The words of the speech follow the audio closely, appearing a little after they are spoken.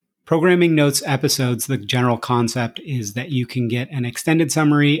Programming Notes episodes, the general concept is that you can get an extended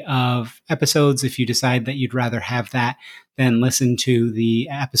summary of episodes if you decide that you'd rather have that than listen to the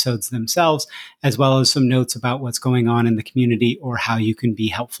episodes themselves, as well as some notes about what's going on in the community or how you can be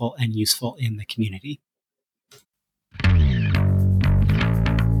helpful and useful in the community.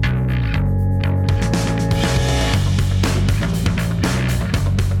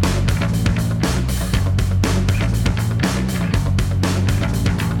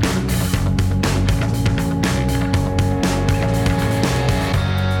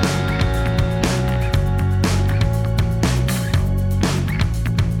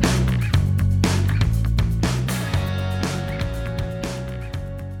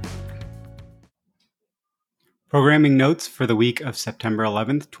 Programming notes for the week of September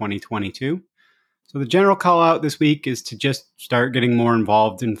 11th, 2022. So the general call out this week is to just start getting more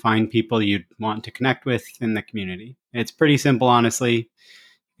involved and find people you'd want to connect with in the community. It's pretty simple, honestly.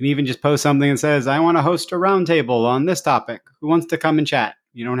 You can even just post something that says, I want to host a roundtable on this topic. Who wants to come and chat?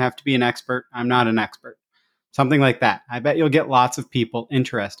 You don't have to be an expert. I'm not an expert. Something like that. I bet you'll get lots of people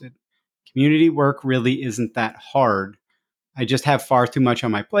interested. Community work really isn't that hard. I just have far too much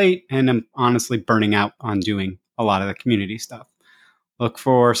on my plate and I'm honestly burning out on doing a lot of the community stuff. Look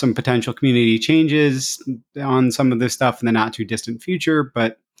for some potential community changes on some of this stuff in the not too distant future,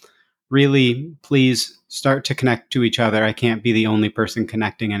 but really, please start to connect to each other. I can't be the only person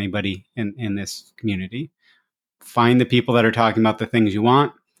connecting anybody in this community. Find the people that are talking about the things you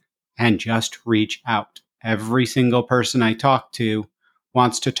want and just reach out. Every single person I talk to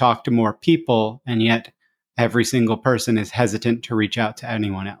wants to talk to more people, and yet every single person is hesitant to reach out to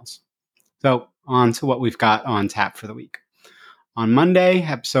anyone else. So on to what we've got on tap for the week. On Monday,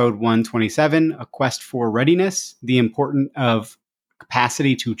 episode 127, A Quest for Readiness, the importance of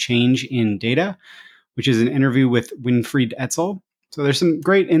capacity to change in data, which is an interview with Winfried Etzel. So there's some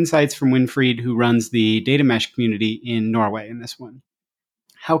great insights from Winfried, who runs the data mesh community in Norway in this one.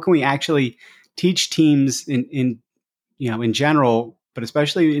 How can we actually teach teams in general, but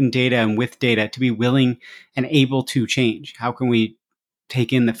especially in data and with data, to be willing and able to change? How can we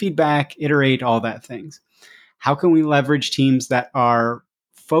take in the feedback, iterate, all that things? How can we leverage teams that are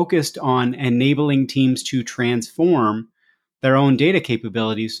focused on enabling teams to transform their own data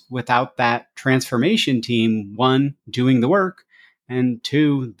capabilities without that transformation team, one, doing the work, and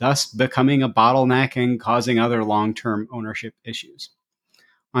two, thus becoming a bottleneck and causing other long-term ownership issues?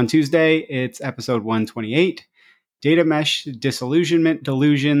 On Tuesday, it's episode 128, Data Mesh Disillusionment,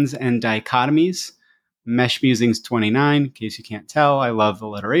 Delusions, and Dichotomies. Mesh Musings 29, in case you can't tell, I love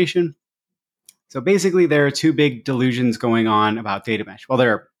alliteration. So basically, there are two big delusions going on about data mesh. Well,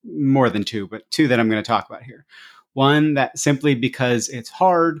 there are more than two, but two that I'm going to talk about here. One, that simply because it's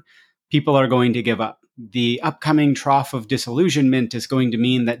hard, people are going to give up. The upcoming trough of disillusionment is going to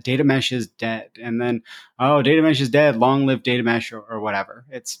mean that data mesh is dead. And then, oh, data mesh is dead, long live data mesh, or whatever.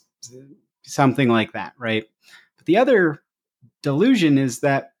 It's something like that, right? But the other delusion is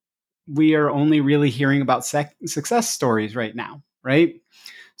that we are only really hearing about success stories right now, right?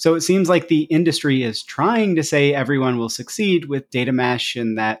 So it seems like the industry is trying to say everyone will succeed with data mesh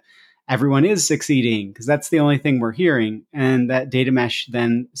and that everyone is succeeding, because that's the only thing we're hearing. And that data mesh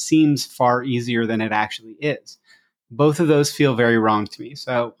then seems far easier than it actually is. Both of those feel very wrong to me.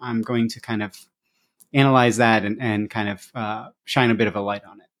 So I'm going to kind of analyze that and kind of shine a bit of a light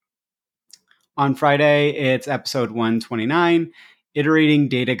on it. On Friday, it's episode 129, Iterating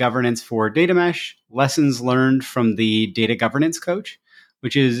Data Governance for Data Mesh, Lessons Learned from the Data Governance Coach,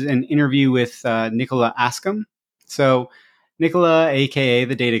 which is an interview with Nicola Ascom. So Nicola, aka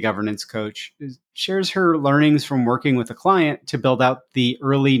the Data Governance Coach, shares her learnings from working with a client to build out the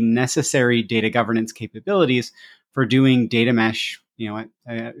early necessary data governance capabilities for doing data mesh,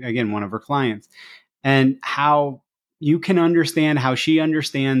 again, one of her clients, and how you can understand how she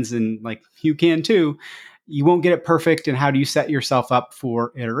understands, and like you can too. You won't get it perfect, and how do you set yourself up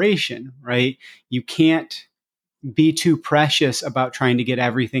for iteration, right? You can't be too precious about trying to get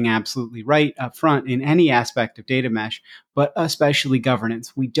everything absolutely right up front in any aspect of data mesh, but especially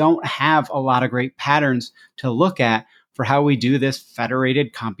governance. We don't have a lot of great patterns to look at for how we do this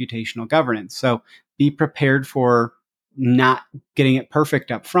federated computational governance. So be prepared for not getting it perfect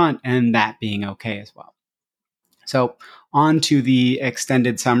up front and that being okay as well. So on to the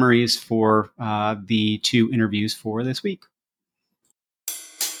extended summaries for the two interviews for this week.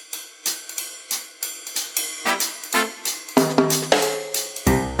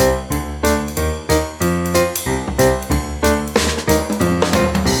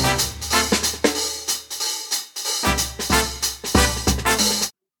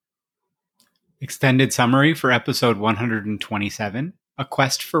 Extended summary for episode 127, A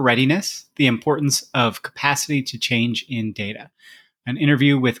Quest for Readiness, The Importance of Capacity to Change in Data, an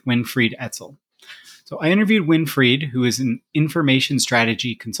interview with Winfried Etzel. So I interviewed Winfried, who is an information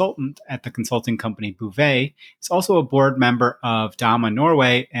strategy consultant at the consulting company Bouvet. He's also a board member of Dama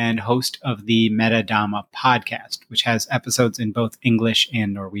Norway and host of the Meta Dama podcast, which has episodes in both English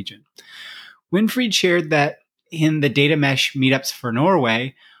and Norwegian. Winfried shared that in the data mesh meetups for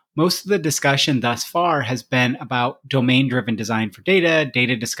Norway, most of the discussion thus far has been about domain-driven design for data,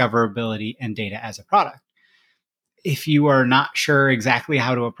 data discoverability, and data as a product. If you are not sure exactly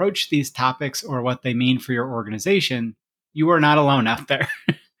how to approach these topics or what they mean for your organization, you are not alone out there.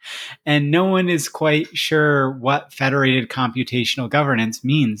 And no one is quite sure what federated computational governance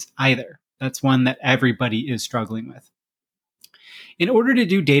means either. That's one that everybody is struggling with. In order to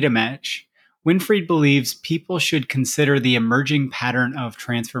do data mesh, Winfried believes people should consider the emerging pattern of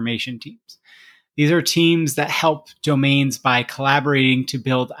transformation teams. These are teams that help domains by collaborating to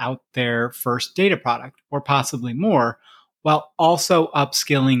build out their first data product, or possibly more, while also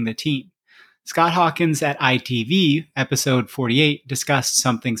upskilling the team. Scott Hawkins at ITV, episode 48, discussed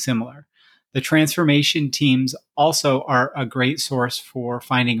something similar. The transformation teams also are a great source for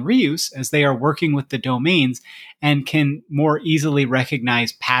finding reuse, as they are working with the domains and can more easily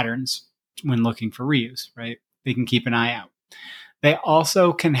recognize patterns when looking for reuse, right? They can keep an eye out. They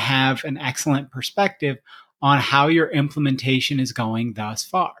also can have an excellent perspective on how your implementation is going thus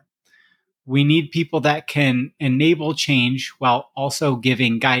far. We need people that can enable change while also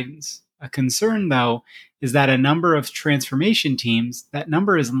giving guidance. A concern, though, is that a number of transformation teams, that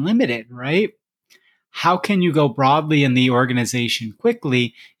number is limited, right? How can you go broadly in the organization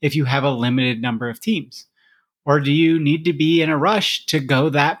quickly if you have a limited number of teams? Or do you need to be in a rush to go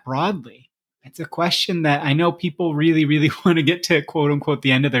that broadly? It's a question that I know people really, really want to get to quote unquote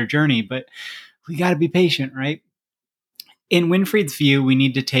the end of their journey, but we got to be patient, right? In Winfried's view, we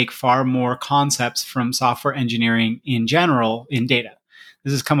need to take far more concepts from software engineering in general in data.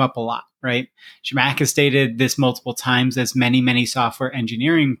 This has come up a lot, right? Zhamak has stated this multiple times as many software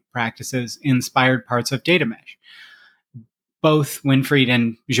engineering practices inspired parts of data mesh. Both Winfried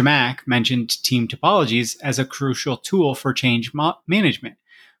and Zhamak mentioned team topologies as a crucial tool for change management.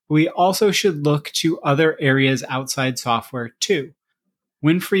 We also should look to other areas outside software too.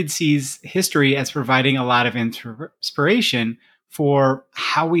 Winfried sees history as providing a lot of inspiration for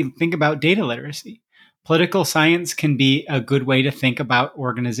how we think about data literacy. Political science can be a good way to think about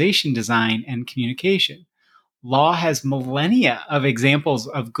organization design and communication. Law has millennia of examples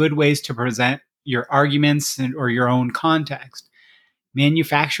of good ways to present your arguments or your own context.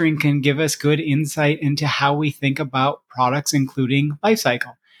 Manufacturing can give us good insight into how we think about products, including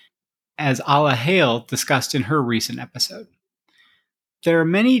lifecycle, as Ala Hale discussed in her recent episode. There are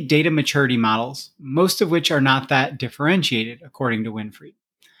many data maturity models, most of which are not that differentiated, according to Winfried.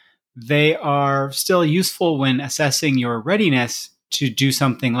 They are still useful when assessing your readiness to do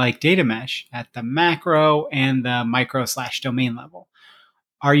something like data mesh at the macro and the micro/domain level.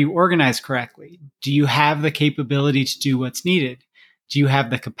 Are you organized correctly? Do you have the capability to do what's needed? Do you have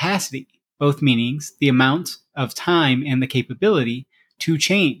the capacity, both meanings, the amount of time and the capability to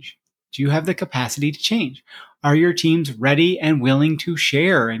change? Do you have the capacity to change? Are your teams ready and willing to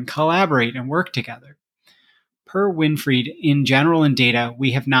share and collaborate and work together? Per Winfried, in general in data,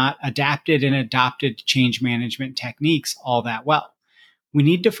 we have not adapted and adopted change management techniques all that well. We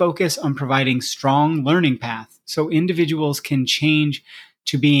need to focus on providing strong learning paths so individuals can change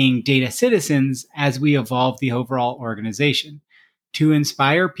to being data citizens as we evolve the overall organization. To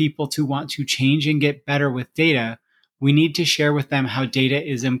inspire people to want to change and get better with data, we need to share with them how data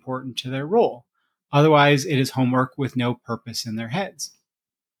is important to their role. Otherwise, it is homework with no purpose in their heads.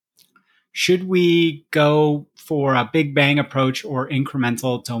 Should we go for a big bang approach or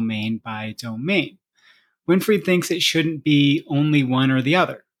incremental domain by domain? Winfried thinks it shouldn't be only one or the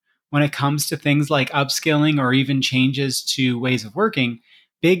other. When it comes to things like upskilling or even changes to ways of working,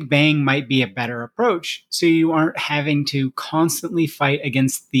 big bang might be a better approach, so you aren't having to constantly fight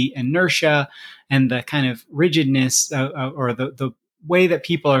against the inertia and the kind of rigidness or the way that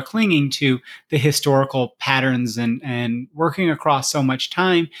people are clinging to the historical patterns and working across so much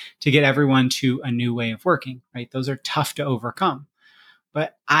time to get everyone to a new way of working, right? Those are tough to overcome.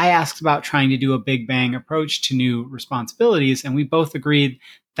 But I asked about trying to do a big bang approach to new responsibilities, and we both agreed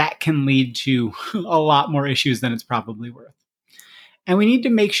that can lead to a lot more issues than it's probably worth. And we need to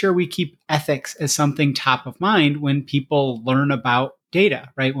make sure we keep ethics as something top of mind when people learn about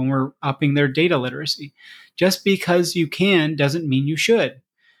data, right? When we're upping their data literacy. Just because you can doesn't mean you should.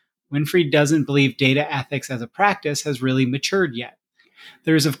 Winfried doesn't believe data ethics as a practice has really matured yet.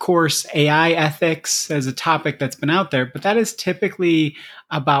 There's, of course, AI ethics as a topic that's been out there, but that is typically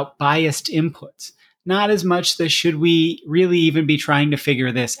about biased inputs. Not as much that should we really even be trying to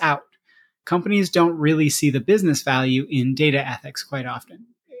figure this out. Companies don't really see the business value in data ethics quite often,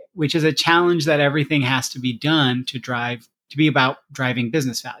 which is a challenge that everything has to be done to be about driving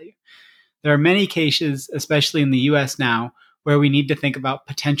business value. There are many cases, especially in the US now, where we need to think about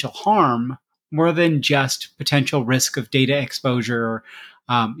potential harm more than just potential risk of data exposure or,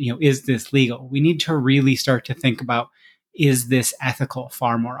 is this legal? We need to really start to think about, is this ethical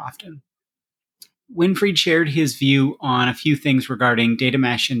far more often? Winfried shared his view on a few things regarding data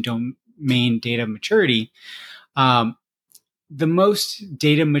mesh and domain data maturity. Um, the most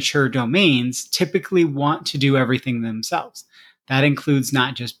data mature domains typically want to do everything themselves. That includes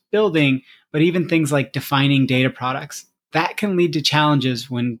not just building, but even things like defining data products. That can lead to challenges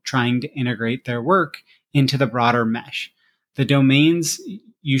when trying to integrate their work into the broader mesh. The domains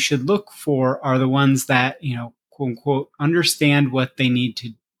you should look for are the ones that, quote unquote, understand what they need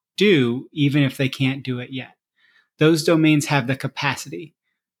to do, even if they can't do it yet. Those domains have the capacity,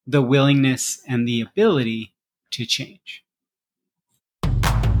 the willingness, and the ability to change.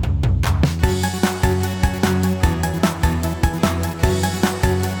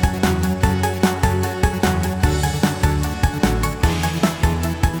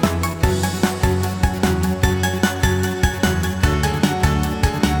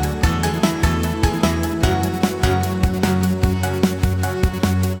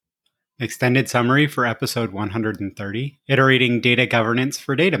 Extended summary for episode 130, Iterating Data Governance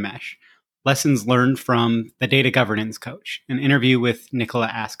for Data Mesh. Lessons learned from the Data Governance Coach, an interview with Nicola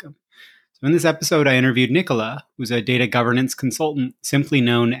Askham. So in this episode, I interviewed Nicola, who's a data governance consultant, simply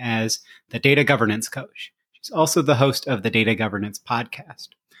known as the Data Governance Coach. She's also the host of the Data Governance Podcast.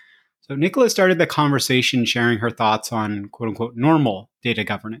 So Nicola started the conversation sharing her thoughts on quote unquote normal data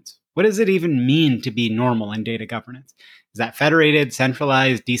governance. What does it even mean to be normal in data governance? Is that federated,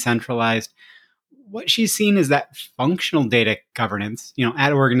 centralized, decentralized? What she's seen is that functional data governance,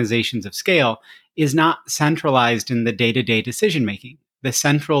 at organizations of scale, is not centralized in the day-to-day decision making. The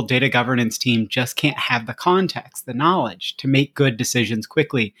central data governance team just can't have the context, the knowledge to make good decisions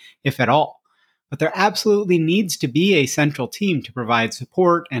quickly, if at all. But there absolutely needs to be a central team to provide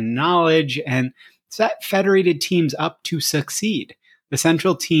support and knowledge and set federated teams up to succeed. The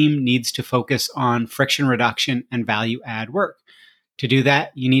central team needs to focus on friction reduction and value add work. To do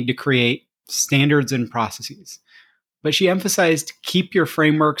that, you need to create standards and processes. But she emphasized keep your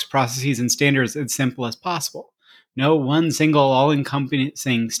frameworks, processes, and standards as simple as possible. No one single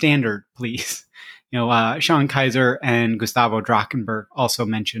all-encompassing standard, please. Sean Kaiser and Gustavo Drachenberg also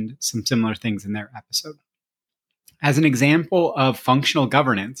mentioned some similar things in their episode. As an example of functional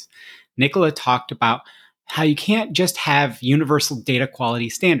governance, Nicola talked about how you can't just have universal data quality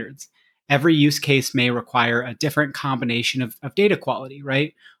standards. Every use case may require a different combination of data quality,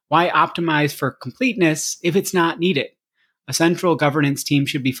 right? Why optimize for completeness if it's not needed? A central governance team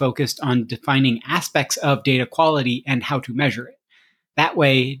should be focused on defining aspects of data quality and how to measure it. That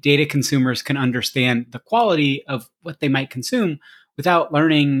way, data consumers can understand the quality of what they might consume without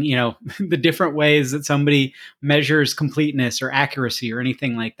learning, the different ways that somebody measures completeness or accuracy or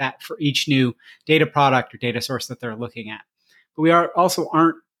anything like that for each new data product or data source that they're looking at. But we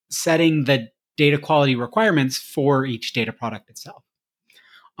aren't setting the data quality requirements for each data product itself.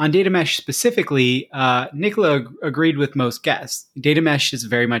 On data mesh specifically, Nicola agreed with most guests. Data mesh is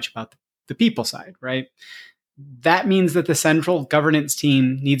very much about the people side, right? That means that the central governance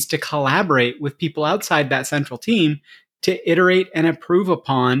team needs to collaborate with people outside that central team to iterate and improve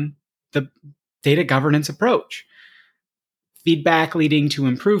upon the data governance approach. Feedback leading to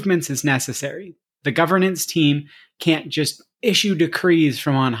improvements is necessary. The governance team can't just issue decrees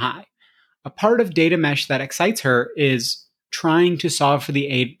from on high. A part of data mesh that excites her is trying to solve for the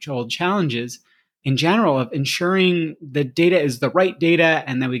age-old challenges in general of ensuring the data is the right data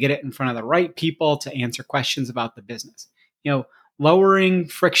and that we get it in front of the right people to answer questions about the business. Lowering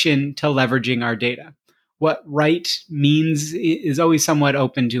friction to leveraging our data. What right means is always somewhat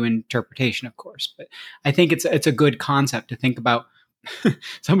open to interpretation, of course, but I think it's a good concept to think about.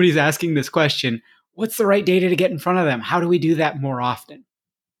 Somebody's asking this question, what's the right data to get in front of them? How do we do that more often?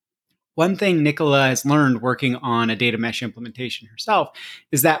 One thing Nicola has learned working on a data mesh implementation herself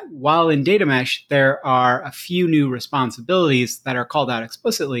is that while in data mesh, there are a few new responsibilities that are called out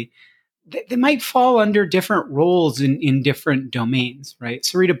explicitly, they might fall under different roles in different domains, right?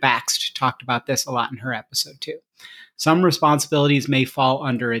 Sarita Bakst talked about this a lot in her episode too. Some responsibilities may fall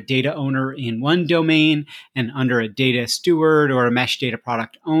under a data owner in one domain and under a data steward or a mesh data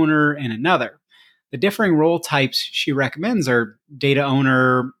product owner in another. The differing role types she recommends are data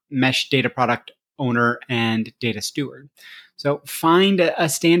owner, mesh data product owner, and data steward. So find a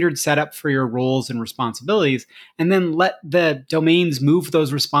standard setup for your roles and responsibilities, and then let the domains move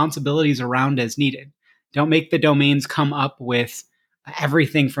those responsibilities around as needed. Don't make the domains come up with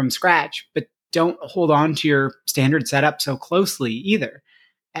everything from scratch, but don't hold on to your standard setup so closely either.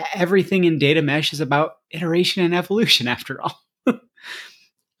 Everything in data mesh is about iteration and evolution after all.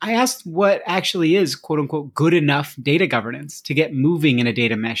 I asked what actually is quote unquote good enough data governance to get moving in a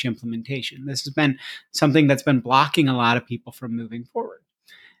data mesh implementation. This has been something that's been blocking a lot of people from moving forward.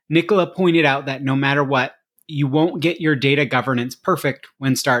 Nicola pointed out that no matter what, you won't get your data governance perfect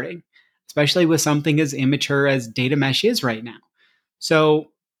when starting, especially with something as immature as data mesh is right now. So,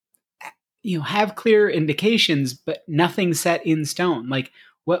 have clear indications, but nothing set in stone. Like,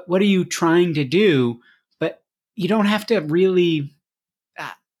 what are you trying to do? But you don't have to really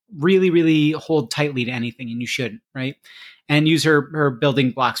hold tightly to anything, and you shouldn't, right? And use her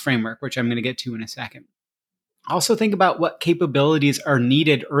building blocks framework, which I'm going to get to in a second. Also think about what capabilities are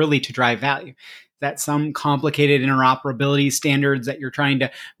needed early to drive value. That some complicated interoperability standards that you're trying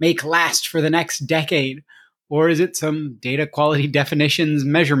to make last for the next decade? Or is it some data quality definitions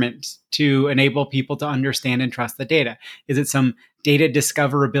measurement to enable people to understand and trust the data? Is it some data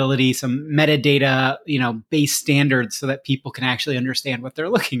discoverability, some metadata, based standards so that people can actually understand what they're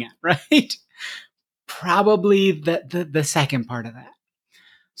looking at, right? Probably the second part of that.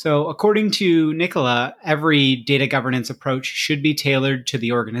 So, according to Nicola, every data governance approach should be tailored to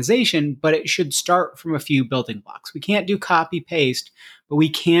the organization, but it should start from a few building blocks. We can't do copy paste, but we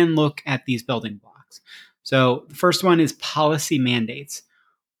can look at these building blocks. So, the first one is policy mandates.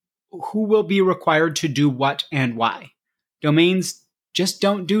 Who will be required to do what and why? Domains just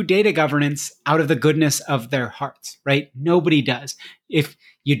don't do data governance out of the goodness of their hearts, right? Nobody does. If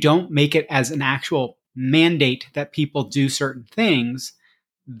you don't make it as an actual mandate that people do certain things,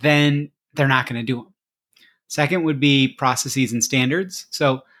 then they're not going to do them. Second would be processes and standards.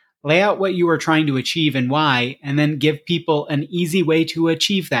 So lay out what you are trying to achieve and why, and then give people an easy way to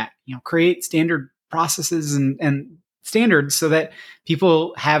achieve that. Create standard processes and standards so that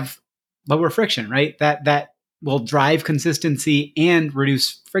people have lower friction, right? That will drive consistency and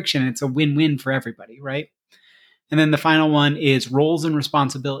reduce friction. It's a win-win for everybody, right? And then the final one is roles and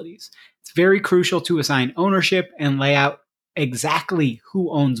responsibilities. It's very crucial to assign ownership and lay out exactly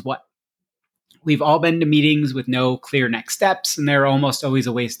who owns what. We've all been to meetings with no clear next steps, and they're almost always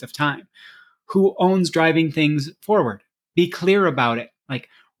a waste of time. Who owns driving things forward? Be clear about it. Like,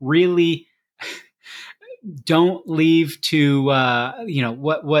 really don't leave to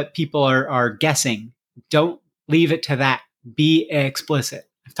what people are guessing. Don't leave it to that. Be explicit.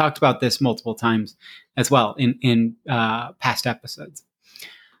 I've talked about this multiple times as well in past episodes.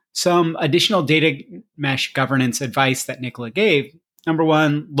 Some additional data mesh governance advice that Nicola gave. Number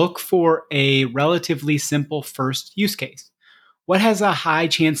one, look for a relatively simple first use case. What has a high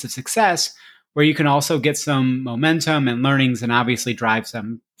chance of success where you can also get some momentum and learnings and obviously drive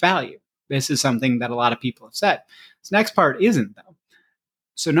some value? This is something that a lot of people have said. This next part isn't, though.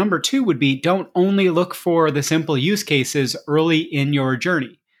 So number two would be don't only look for the simple use cases early in your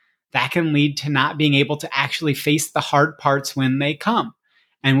journey. That can lead to not being able to actually face the hard parts when they come.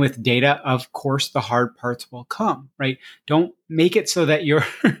 And with data, of course, the hard parts will come, right? Don't make it so that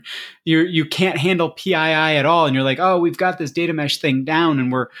you can't handle PII at all, and you're like, oh, we've got this data mesh thing down,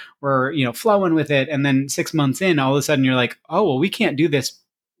 and we're flowing with it, and then 6 months in, all of a sudden you're like, oh, well, we can't do this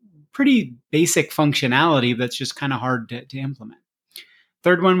pretty basic functionality that's just kind of hard to implement.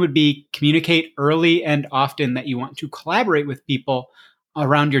 Third one would be communicate early and often that you want to collaborate with people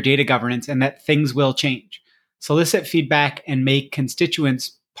around your data governance and that things will change. Solicit feedback and make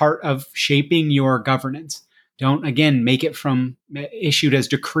constituents part of shaping your governance. Don't, again, make it from issued as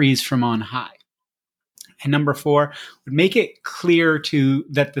decrees from on high. And number four, would make it clear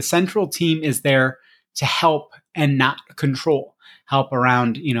that the central team is there to help and not control. Help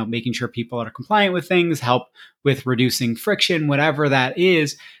around, making sure people are compliant with things, help with reducing friction, whatever that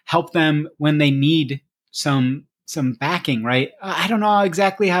is, help them when they need some backing, right? I don't know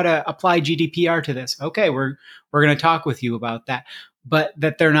exactly how to apply GDPR to this. Okay, we're going to talk with you about that. But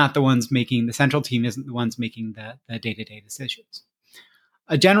that they're not the ones the central team isn't the ones making the day-to-day decisions.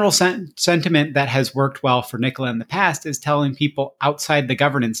 A general sentiment that has worked well for Nicola in the past is telling people outside the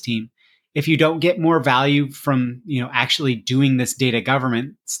governance team, if you don't get more value from actually doing this data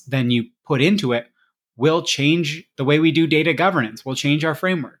governance than you put into it, we'll change the way we do data governance. We'll change our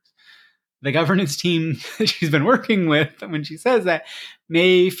frameworks. The governance team that she's been working with, when she says that,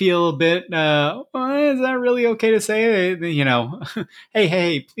 may feel a bit, is that really okay to say?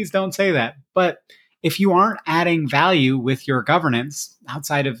 Hey, please don't say that. But if you aren't adding value with your governance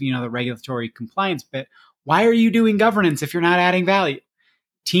outside of, the regulatory compliance bit, why are you doing governance if you're not adding value?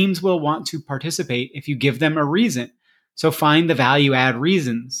 Teams will want to participate if you give them a reason. So find the value add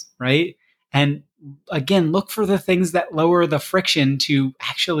reasons, right? And again, look for the things that lower the friction to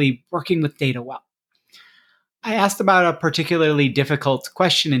actually working with data well. I asked about a particularly difficult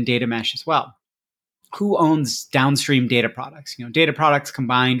question in data mesh as well. Who owns downstream data products? Data products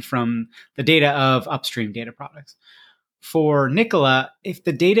combined from the data of upstream data products. For Nicola, if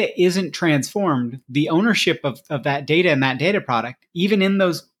the data isn't transformed, the ownership of that data and that data product, even in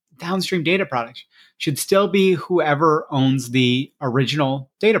those downstream data products, should still be whoever owns the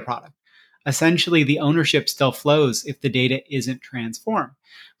original data product. Essentially, the ownership still flows if the data isn't transformed.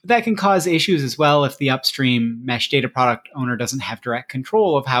 But that can cause issues as well if the upstream mesh data product owner doesn't have direct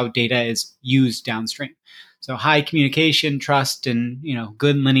control of how data is used downstream. So high communication, trust, and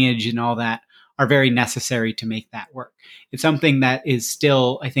good lineage and all that are very necessary to make that work. It's something that is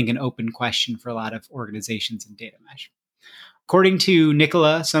still, I think, an open question for a lot of organizations in data mesh. According to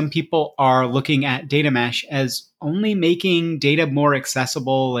Nicola, some people are looking at data mesh as only making data more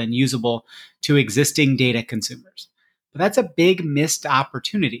accessible and usable to existing data consumers. But that's a big missed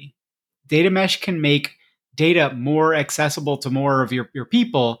opportunity. Data mesh can make data more accessible to more of your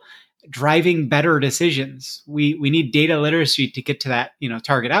people, driving better decisions. We need data literacy to get to that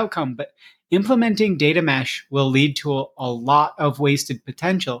target outcome, but implementing data mesh will lead to a lot of wasted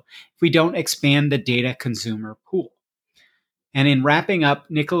potential if we don't expand the data consumer pool. And in wrapping up,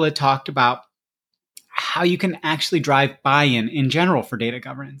 Nicola talked about how you can actually drive buy-in in general for data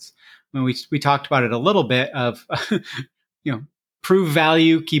governance. When we talked about it a little bit of, prove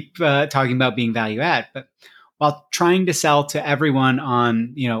value, keep talking about being value add, but while trying to sell to everyone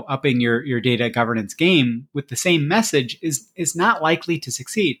on, upping your data governance game with the same message is not likely to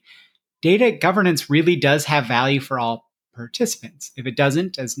succeed. Data governance really does have value for all participants. If it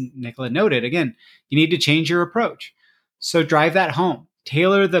doesn't, as Nicola noted, again, you need to change your approach. So drive that home,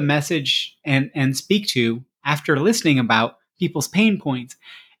 tailor the message and speak to after listening about people's pain points.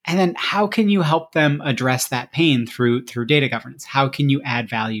 And then how can you help them address that pain through data governance? How can you add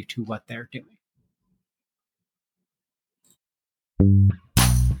value to what they're doing?